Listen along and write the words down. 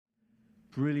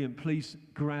Brilliant. Please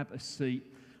grab a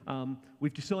seat.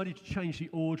 We've decided to change the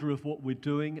order of what we're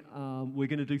doing. We're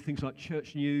going to do things like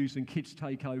church news and kids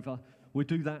takeover. We'll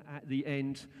do that at the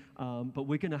end, but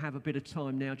we're going to have a bit of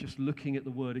time now just looking at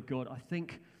the Word of God. I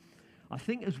think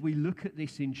as we look at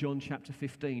this in John chapter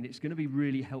 15, it's going to be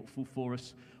really helpful for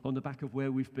us on the back of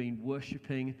where we've been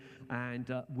worshipping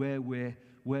and where we're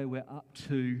up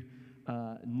to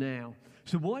now.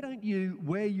 So why don't you,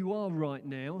 where you are right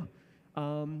now,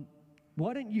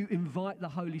 why don't you invite the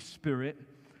Holy Spirit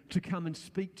to come and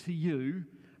speak to you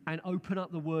and open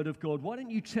up the Word of God? Why don't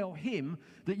you tell Him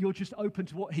that you're just open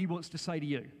to what He wants to say to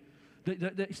you?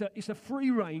 That it's a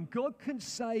free rein. God can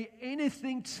say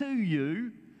anything to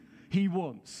you He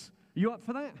wants. Are you up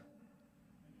for that?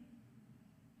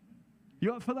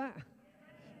 You up for that?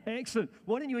 Excellent.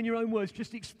 Why don't you, in your own words,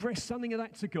 just express something of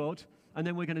that to God, and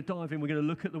then we're going to dive in. We're going to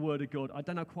look at the Word of God. I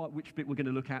don't know quite which bit we're going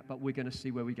to look at, but we're going to see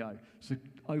where we go. So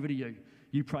over to you.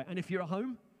 You pray. And if you're at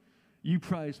home, you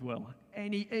pray as well.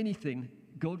 Anything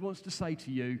God wants to say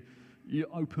to you, you're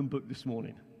open book this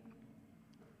morning.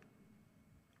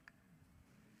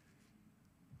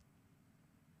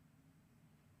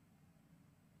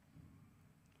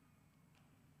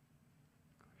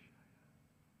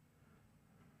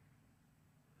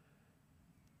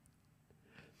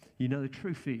 You know, the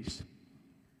truth is,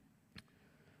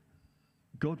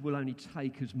 God will only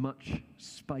take as much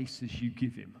space as you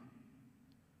give Him.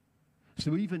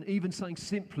 So even saying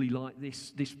simply like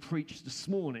this preach this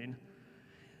morning,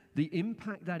 the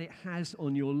impact that it has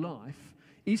on your life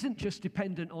isn't just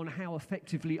dependent on how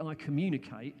effectively I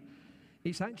communicate.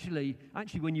 It's actually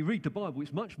when you read the Bible,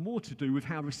 it's much more to do with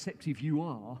how receptive you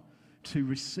are to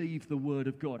receive the Word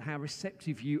of God, how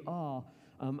receptive you are.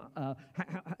 How,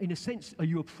 in a sense, are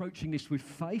you approaching this with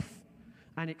faith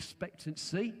and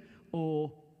expectancy,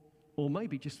 or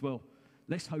maybe just, well,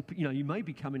 let's hope, you may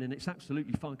be coming and it's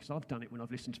absolutely fine, because I've done it when I've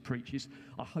listened to preachers.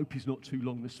 I hope he's not too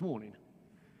long this morning.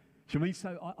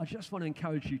 So I just want to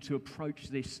encourage you to approach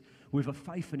this with a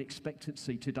faith and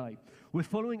expectancy today. We're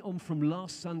following on from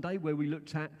last Sunday where we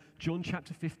looked at John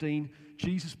chapter 15,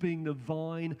 Jesus being the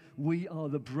vine, we are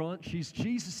the branches.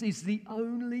 Jesus is the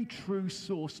only true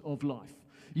source of life.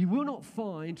 You will not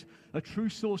find a true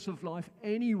source of life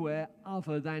anywhere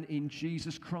other than in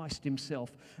Jesus Christ Himself.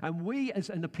 And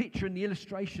and the picture and the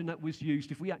illustration that was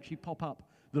used, if we actually pop up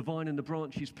the vine and the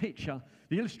branches picture,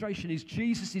 the illustration is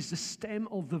Jesus is the stem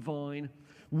of the vine.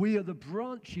 We are the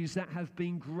branches that have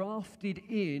been grafted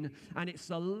in, and it's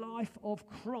the life of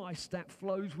Christ that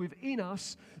flows within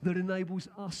us that enables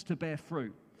us to bear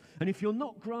fruit. And if you're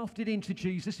not grafted into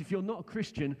Jesus, if you're not a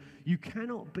Christian, you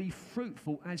cannot be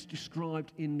fruitful as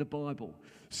described in the Bible.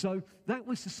 So that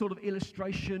was the sort of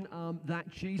illustration that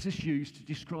Jesus used to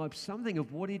describe something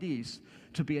of what it is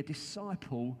to be a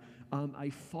disciple, a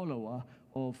follower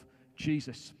of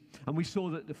Jesus. And we saw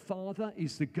that the Father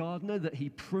is the gardener, that He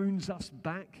prunes us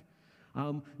back.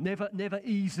 Never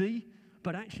easy,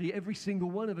 but actually every single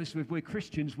one of us, if we're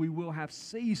Christians, we will have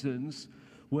seasons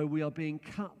where we are being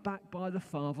cut back by the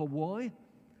Father. Why?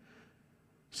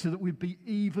 So that we'd be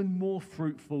even more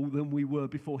fruitful than we were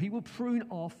before. He will prune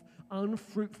off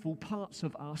unfruitful parts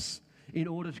of us in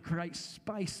order to create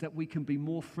space that we can be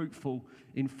more fruitful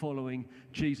in following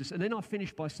Jesus. And then I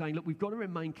finish by saying, look, we've got to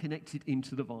remain connected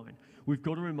into the vine. We've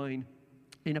got to remain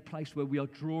in a place where we are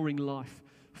drawing life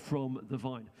from the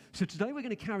vine. So today we're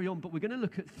going to carry on, but we're going to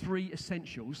look at 3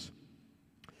 essentials.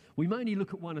 We may only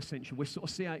look at 1 essential. We'll sort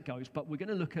of see how it goes, but we're going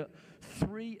to look at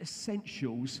 3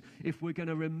 essentials if we're going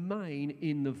to remain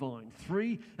in the vine.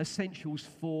 3 essentials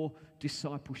for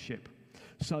discipleship.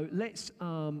 So let's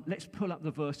pull up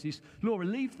the verses. Laura,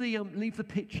 leave the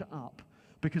picture up,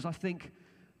 because I think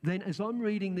then as I'm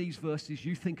reading these verses,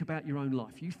 you think about your own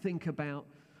life. You think about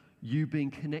you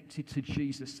being connected to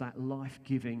Jesus, that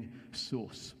life-giving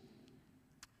source.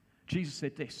 Jesus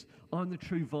said this, I'm the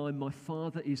true vine, my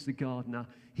Father is the gardener.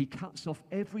 He cuts off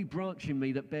every branch in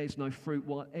me that bears no fruit,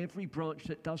 while every branch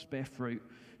that does bear fruit,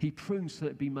 He prunes so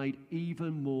that it be made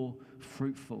even more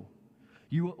fruitful.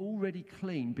 You are already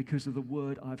clean because of the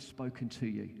word I've spoken to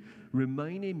you.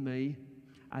 Remain in me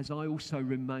as I also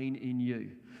remain in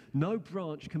you. No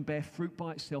branch can bear fruit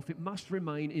by itself. It must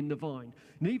remain in the vine.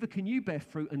 Neither can you bear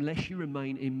fruit unless you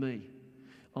remain in me.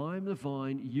 I am the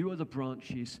vine, you are the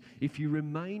branches. If you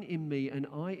remain in me and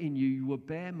I in you, you will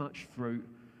bear much fruit.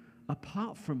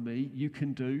 Apart from me, you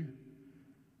can do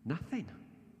nothing.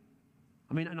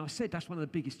 I mean, and I said that's one of the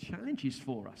biggest challenges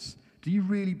for us. Do you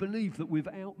really believe that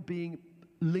without being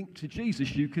linked to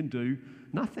Jesus, you can do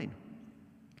nothing?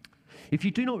 If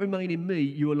you do not remain in me,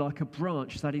 you are like a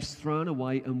branch that is thrown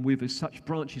away and withers. Such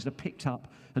branches are picked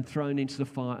up and thrown into the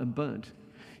fire and burned.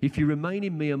 If you remain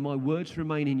in me and my words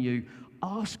remain in you,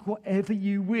 ask whatever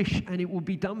you wish and it will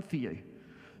be done for you.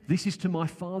 This is to my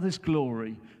Father's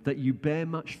glory, that you bear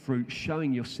much fruit,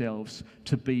 showing yourselves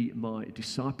to be my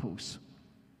disciples.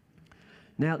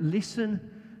 Now listen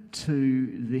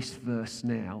to this verse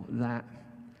now that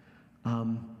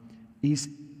is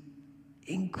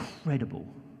incredible.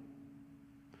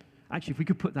 Actually, if we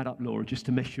could put that up, Laura, just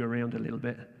to mess you around a little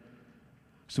bit.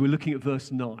 So we're looking at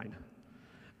verse 9.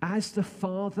 As the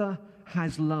Father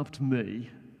has loved me,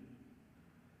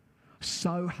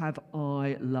 so have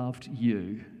I loved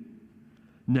you.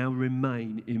 Now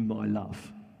remain in my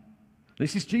love.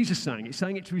 This is Jesus saying. It's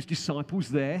saying it to his disciples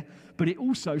there, but it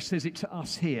also says it to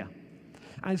us here.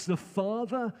 As the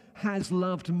Father has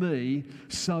loved me,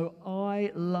 so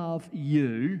I love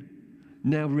you.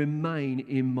 Now remain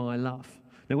in my love.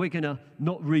 Now we're going to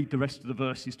not read the rest of the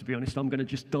verses, to be honest. I'm going to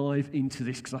just dive into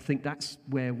this because I think that's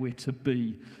where we're to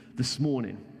be this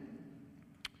morning.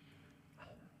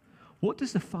 What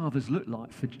does the Father's look like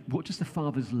what does the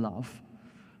Father's love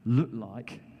look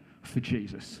like for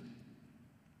Jesus?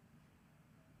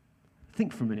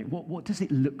 Think for a minute. What does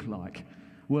it look like?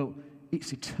 Well,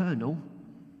 it's eternal.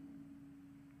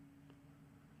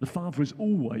 The Father has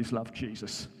always loved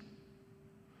Jesus.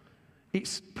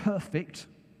 It's perfect.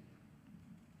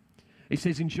 It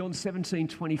says in John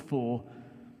 17:24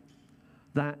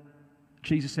 that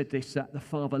Jesus said this, that the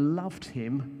Father loved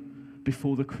him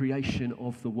before the creation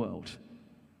of the world.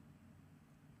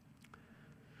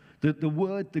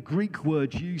 The Greek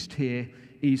word used here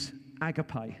is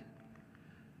agape.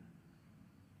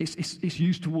 It's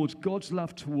used towards God's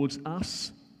love towards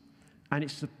us, and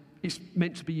it's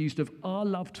meant to be used of our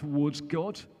love towards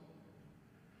God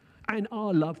and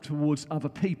our love towards other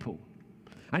people.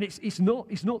 And it's not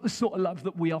the sort of love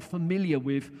that we are familiar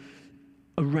with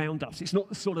around us. It's not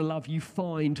the sort of love you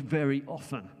find very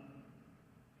often.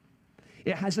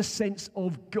 It has a sense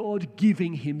of God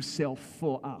giving himself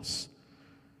for us.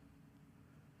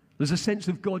 There's a sense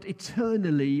of God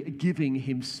eternally giving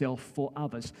himself for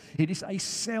others. It is a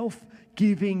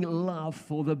self-giving love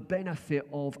for the benefit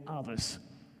of others.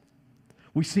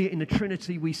 We see it in the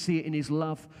Trinity. We see it in his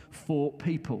love for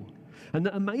people. And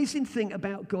the amazing thing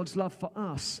about God's love for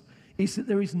us is that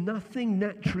there is nothing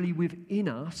naturally within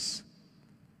us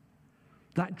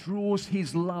that draws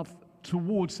his love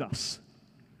towards us,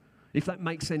 if that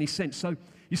makes any sense. So,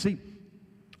 you see,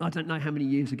 I don't know how many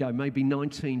years ago, maybe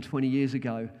 19, 20 years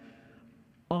ago,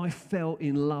 I fell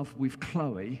in love with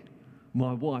Chloe,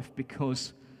 my wife,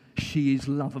 because she is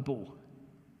lovable.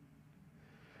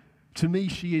 To me,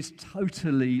 she is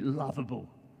totally lovable.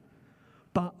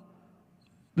 But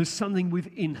there's something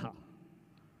within her.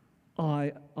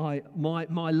 My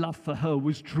love for her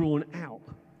was drawn out.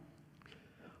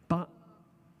 But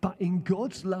in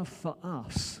God's love for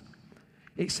us,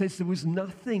 it says there was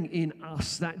nothing in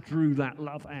us that drew that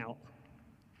love out.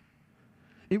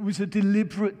 It was a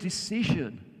deliberate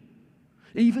decision.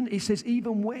 It says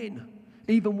even when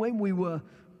we were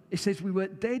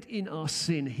dead in our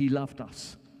sin, he loved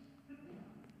us.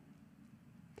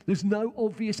 There's no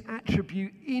obvious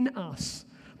attribute in us,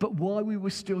 but while we were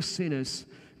still sinners,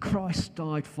 Christ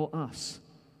died for us.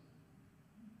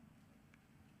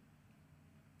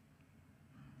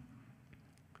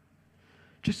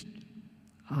 Just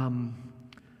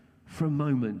for a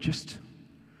moment,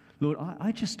 Lord,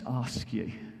 I just ask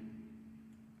you.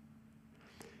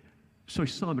 Sorry,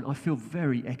 Simon, I feel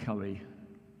very echoey.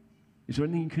 Is there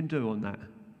anything you can do on that?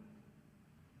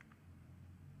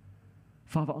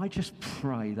 Father, I just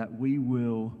pray that we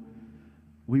will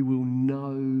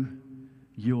know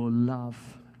your love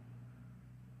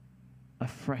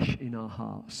afresh in our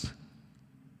hearts.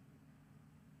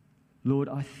 Lord,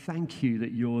 I thank you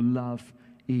that your love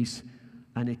is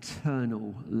an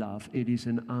eternal love. It is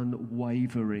an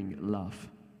unwavering love.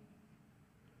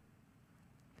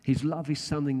 His love is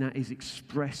something that is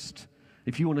expressed.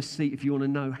 If you want to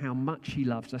know how much he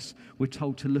loves us, we're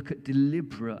told to look at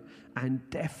deliberate and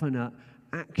definite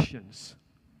actions.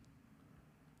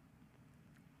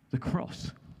 The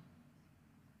cross,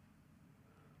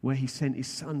 where he sent his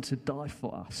son to die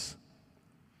for us.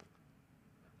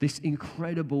 This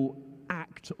incredible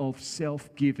act of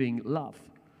self-giving love.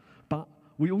 But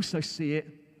we also see it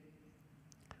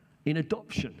in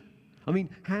adoption. I mean,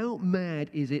 how mad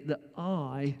is it that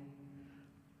I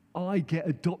get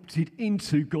adopted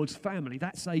into God's family?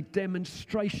 That's a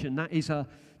demonstration. That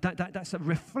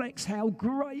reflects how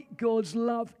great God's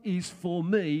love is for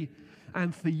me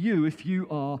and for you. If you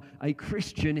are a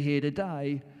Christian here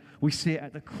today, we see it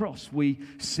at the cross. We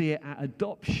see it at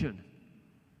adoption.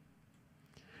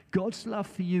 God's love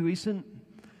for you isn't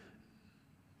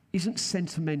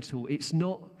sentimental. It's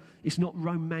not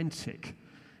romantic.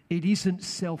 It isn't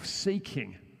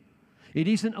self-seeking. It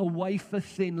isn't a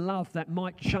wafer-thin love that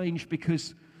might change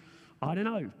because, I don't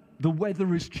know, the weather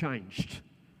has changed.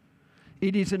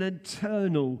 It is an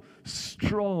eternal,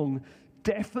 strong,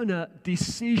 definite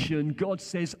decision. God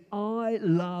says, I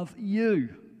love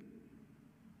you.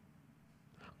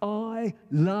 I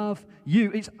love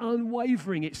you. It's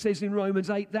unwavering. It says in Romans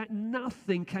 8 that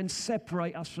nothing can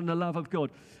separate us from the love of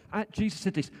God. Jesus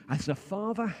said this, as the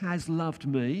Father has loved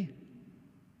me,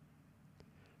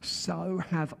 so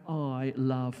have I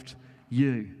loved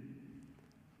you.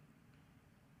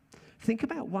 Think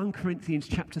about 1 Corinthians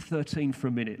chapter 13 for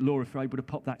a minute. Laura, if you're able to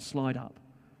pop that slide up.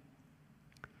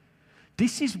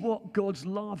 This is what God's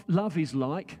love is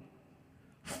like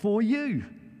for you.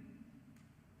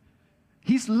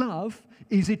 His love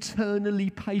is eternally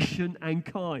patient and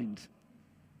kind.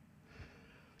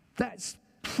 That's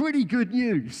pretty good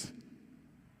news.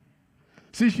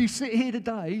 So as you sit here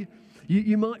today,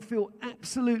 you might feel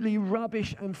absolutely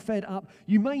rubbish and fed up.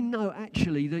 You may know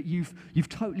actually that you've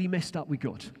totally messed up with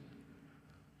God.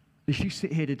 As you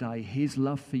sit here today, his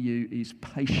love for you is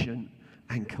patient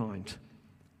and kind.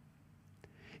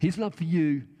 His love for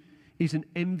you isn't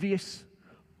envious,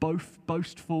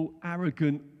 boastful,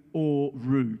 arrogant, or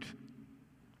rude.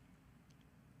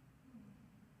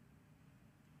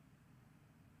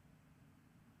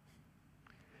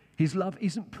 His love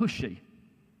isn't pushy.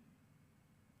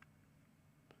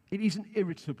 It isn't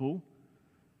irritable.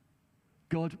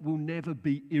 God will never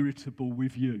be irritable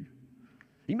with you.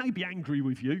 He may be angry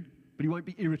with you, but he won't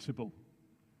be irritable.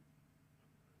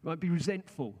 He won't be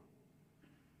resentful.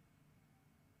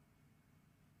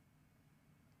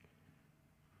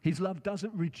 His love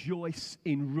doesn't rejoice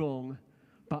in wrong,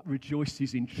 but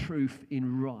rejoices in truth,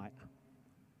 in right.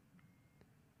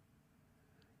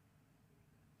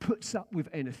 Puts up with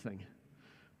anything,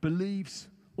 believes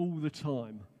all the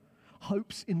time,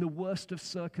 hopes in the worst of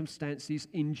circumstances,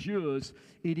 endures.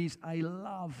 It is a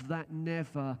love that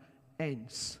never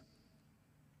ends.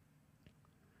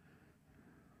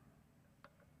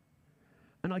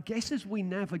 And I guess as we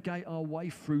navigate our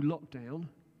way through lockdown,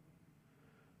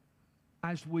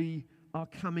 as we are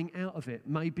coming out of it,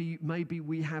 maybe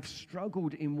we have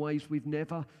struggled in ways we've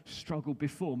never struggled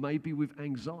before, maybe with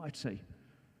anxiety,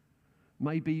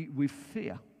 maybe with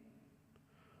fear,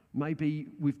 maybe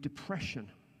with depression,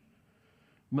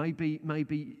 maybe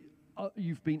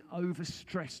you've been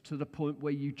overstressed to the point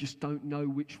where you just don't know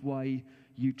which way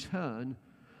you turn.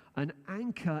 An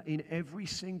anchor in every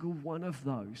single one of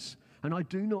those, and I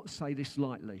do not say this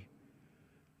lightly,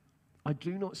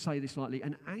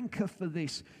 an anchor for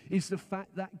this is the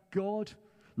fact that God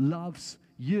loves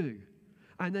you.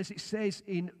 And as it says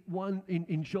in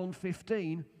John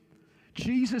 15,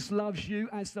 Jesus loves you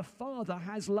as the Father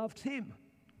has loved him.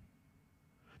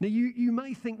 Now you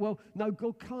may think, well, no,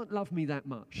 God can't love me that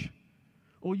much.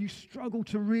 Or you struggle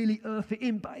to really earth it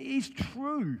in, but it is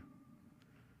true.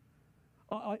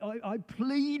 I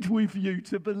plead with you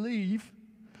to believe,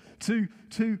 to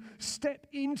step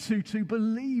into, to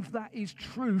believe that is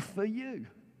true for you.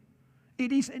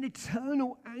 It is an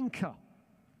eternal anchor.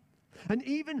 And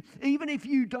even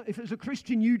if as a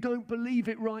Christian you don't believe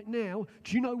it right now,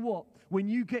 do you know what? When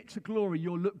you get to glory,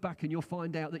 you'll look back and you'll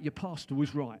find out that your pastor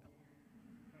was right.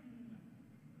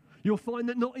 You'll find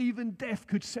that not even death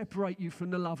could separate you from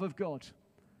the love of God.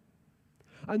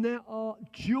 And there are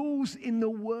jewels in the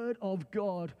Word of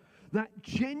God that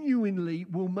genuinely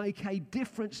will make a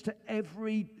difference to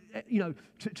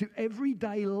to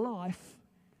everyday life.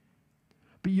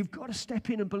 But you've got to step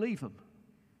in and believe them.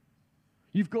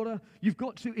 You've got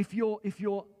to, if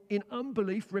you're in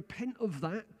unbelief, repent of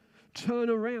that, turn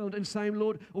around and say,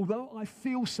 Lord, although I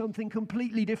feel something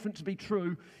completely different to be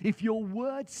true, if your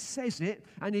word says it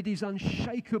and it is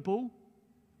unshakable,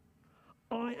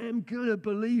 I am going to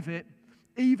believe it,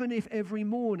 even if every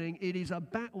morning it is a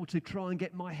battle to try and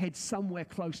get my head somewhere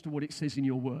close to what it says in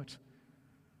your word.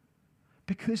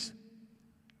 Because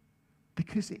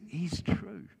it is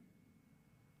true.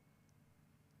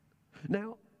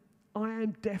 Now, I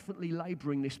am definitely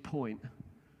laboring this point.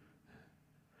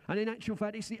 And in actual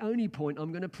fact, it's the only point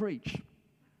I'm going to preach.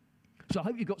 So I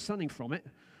hope you got something from it.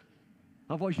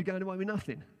 Otherwise, you're going away with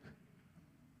nothing.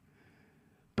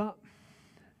 But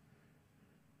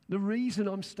the reason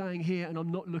I'm staying here and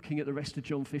I'm not looking at the rest of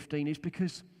John 15 is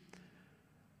because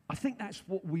I think that's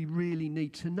what we really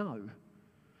need to know.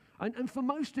 And for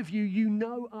most of you, you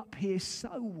know up here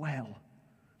so well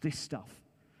this stuff.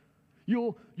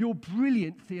 You're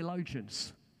brilliant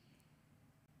theologians.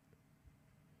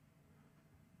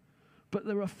 But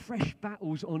there are fresh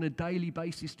battles on a daily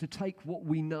basis to take what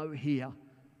we know here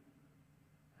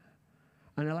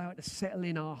and allow it to settle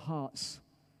in our hearts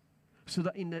so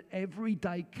that in the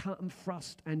everyday cut and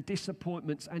thrust and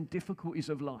disappointments and difficulties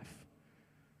of life,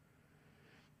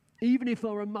 even if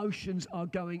our emotions are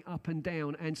going up and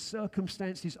down and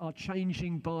circumstances are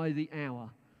changing by the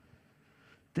hour,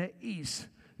 there is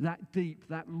that deep,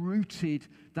 that rooted,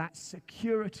 that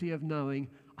security of knowing,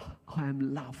 I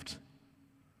am loved.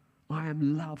 I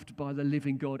am loved by the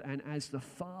living God, and as the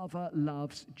Father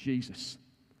loves Jesus,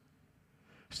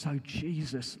 so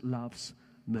Jesus loves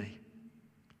me.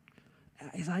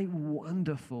 That is a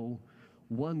wonderful,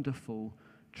 wonderful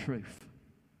truth.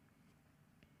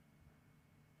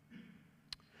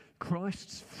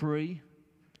 Christ's free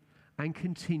and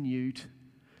continued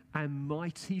and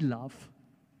mighty love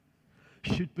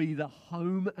should be the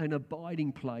home and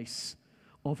abiding place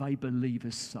of a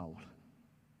believer's soul.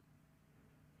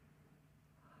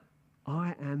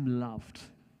 I am loved,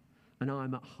 and I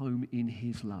am at home in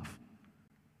his love.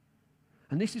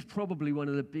 And this is probably one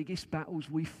of the biggest battles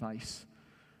we face,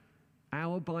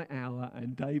 hour by hour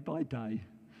and day by day,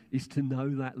 is to know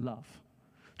that love.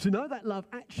 To know that love,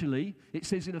 actually, it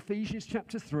says in Ephesians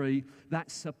chapter 3,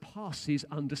 that surpasses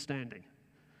understanding.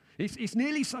 It's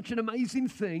nearly such an amazing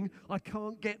thing, I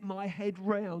can't get my head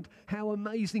round how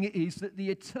amazing it is that the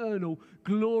eternal,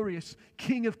 glorious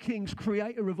King of Kings,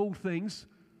 creator of all things,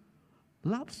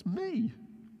 loves me.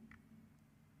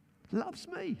 Loves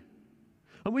me.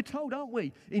 And we're told, aren't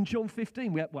we, in John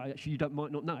 15, actually you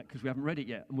might not know it because we haven't read it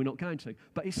yet and we're not going to,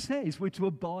 but it says we're to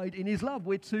abide in his love.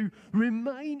 We're to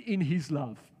remain in his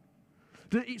love.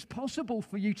 That it's possible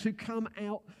for you to come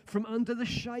out from under the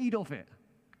shade of it.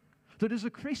 That as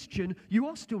a Christian, you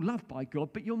are still loved by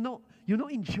God, but you're not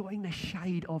enjoying the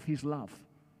shade of his love.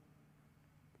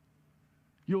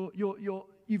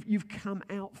 You've come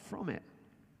out from it.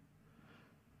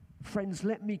 Friends,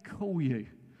 let me call you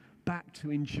back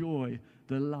to enjoy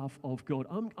the love of God.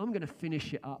 I'm going to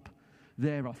finish it up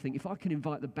there, I think. If I can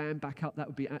invite the band back up, that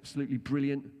would be absolutely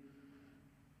brilliant.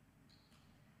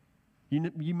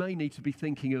 You may need to be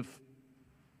thinking of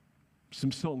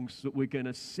some songs that we're going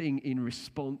to sing in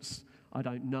response. I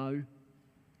don't know.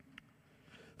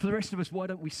 For the rest of us, why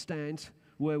don't we stand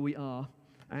where we are?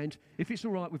 And if it's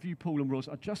all right with you, Paul and Ros,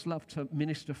 I'd just love to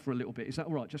minister for a little bit. Is that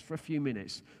all right? Just for a few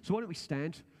minutes. So why don't we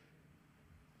stand?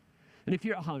 And if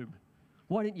you're at home,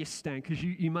 why don't you stand? Because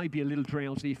you may be a little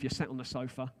drowsy if you're sat on the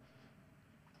sofa.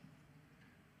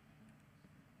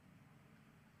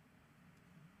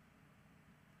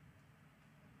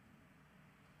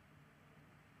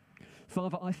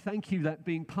 Father, I thank you that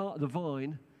being part of the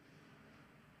vine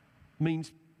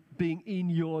means being in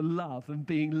your love and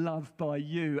being loved by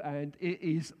you. And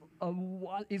it's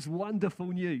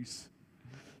wonderful news.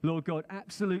 Lord God,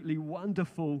 absolutely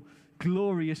wonderful,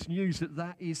 glorious news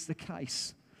that is the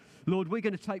case. Lord, we're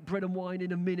going to take bread and wine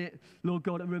in a minute, Lord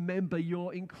God, and remember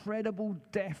your incredible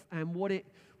death and what it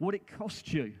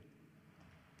cost you,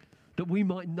 that we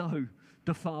might know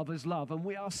the Father's love. And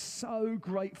we are so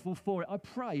grateful for it. I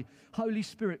pray, Holy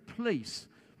Spirit, please,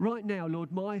 right now, Lord,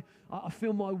 I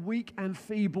feel my weak and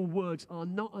feeble words are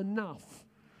not enough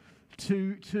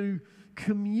to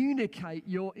communicate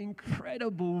your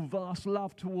incredible, vast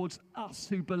love towards us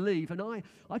who believe. And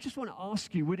I just want to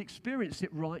ask you, would experience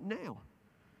it right now.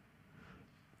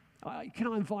 Can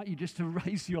I invite you just to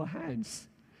raise your hands?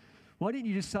 Why didn't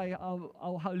you just say,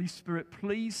 oh, Holy Spirit,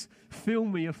 please fill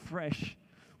me afresh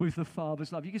with the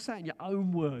Father's love? You can say it in your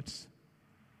own words.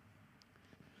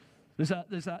 There's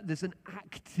an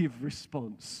active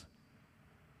response.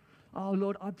 Oh,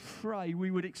 Lord, I pray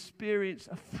we would experience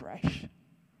afresh.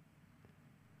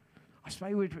 I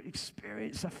pray we would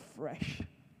experience afresh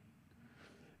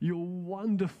your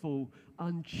wonderful,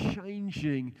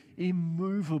 unchanging,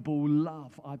 immovable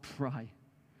love, I pray.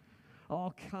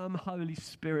 Oh, come, Holy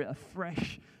Spirit,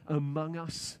 afresh among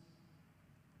us.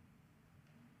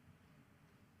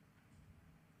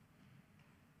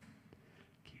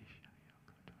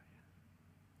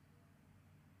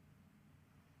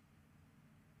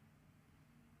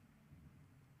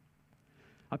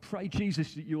 I pray,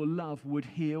 Jesus, that your love would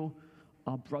heal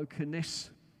our brokenness.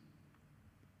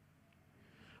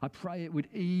 I pray it would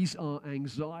ease our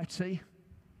anxiety.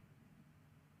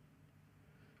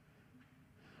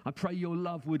 I pray your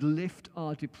love would lift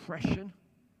our depression.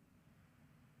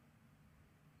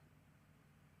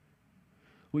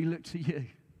 We look to you,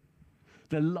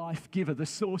 the life giver, the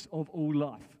source of all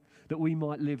life, that we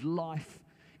might live life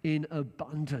in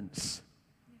abundance.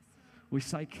 We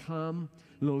say, come,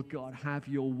 Lord God, have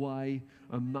your way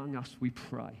among us, we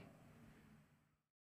pray.